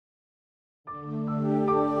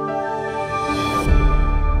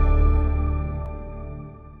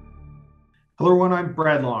Hello, everyone. I'm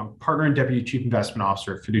Brad Long, partner and deputy chief investment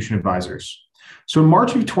officer at Fiducian Advisors. So in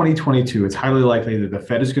March of 2022, it's highly likely that the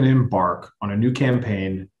Fed is going to embark on a new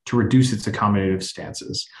campaign to reduce its accommodative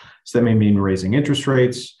stances. So that may mean raising interest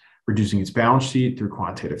rates, reducing its balance sheet through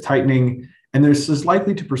quantitative tightening, and this is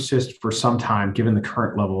likely to persist for some time given the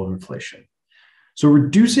current level of inflation. So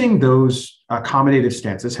reducing those accommodative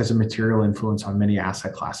stances has a material influence on many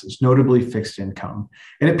asset classes, notably fixed income.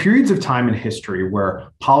 And at periods of time in history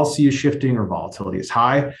where policy is shifting or volatility is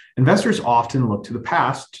high, investors often look to the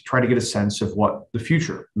past to try to get a sense of what the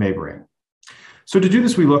future may bring. So to do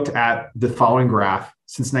this, we looked at the following graph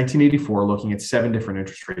since 1984, looking at 7 different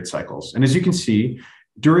interest rate cycles. And as you can see,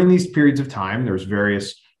 during these periods of time, there's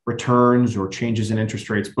various returns or changes in interest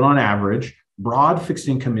rates, but on average, broad fixed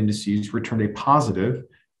income indices returned a positive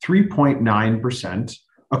 3.9%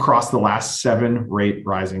 across the last 7 rate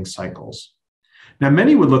rising cycles. Now,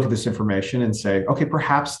 many would look at this information and say, okay,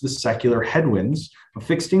 perhaps the secular headwinds of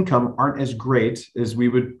fixed income aren't as great as we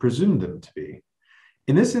would presume them to be.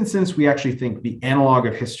 In this instance, we actually think the analog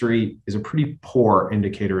of history is a pretty poor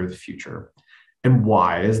indicator of the future. And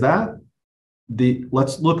why is that?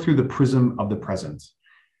 Let's look through the prism of the present.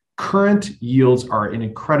 Current yields are an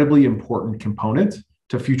incredibly important component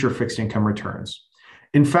to future fixed income returns.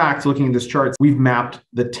 In fact, looking at this chart, we've mapped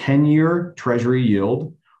the 10-year Treasury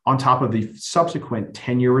yield on top of the subsequent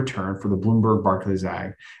 10-year return for the Bloomberg Barclays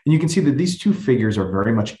Agg. And you can see that these two figures are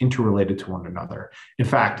very much interrelated to one another. In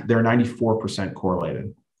fact, they're 94%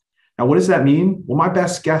 correlated. Now, what does that mean? Well, my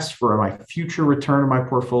best guess for my future return of my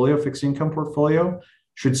portfolio, fixed income portfolio,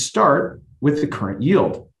 should start with the current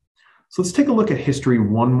yield. So let's take a look at history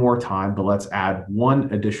one more time, but let's add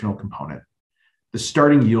one additional component, the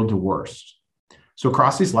starting yield to worst. So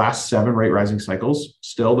across these last 7 rate rising cycles,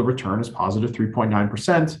 still the return is positive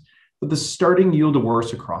 3.9%, but the starting yield to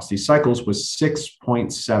worst across these cycles was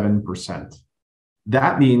 6.7%.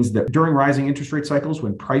 That means that during rising interest rate cycles,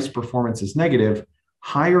 when price performance is negative,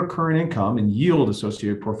 higher current income and yield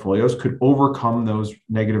associated portfolios could overcome those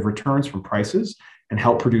negative returns from prices and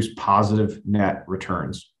help produce positive net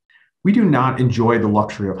returns. We do not enjoy the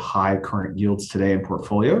luxury of high current yields today in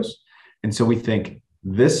portfolios. And so we think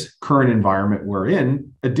this current environment we're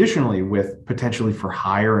in, additionally with potentially for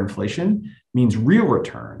higher inflation, means real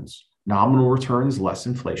returns, nominal returns, less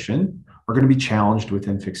inflation, are going to be challenged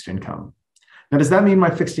within fixed income. Now, does that mean my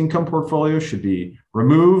fixed income portfolio should be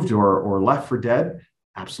removed or left for dead?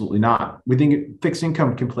 Absolutely not. We think fixed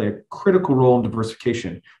income can play a critical role in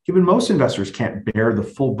diversification, given most investors can't bear the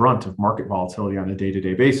full brunt of market volatility on a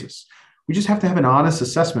day-to-day basis. We just have to have an honest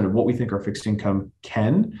assessment of what we think our fixed income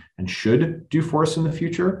can and should do for us in the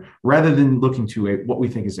future, rather than looking to what we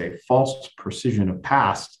think is a false precision of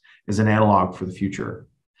past as an analog for the future.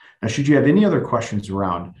 Now, should you have any other questions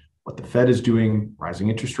around what the Fed is doing, rising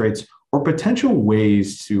interest rates, or potential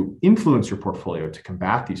ways to influence your portfolio to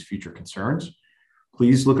combat these future concerns,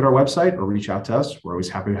 please look at our website or reach out to us. We're always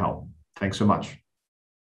happy to help. Thanks so much.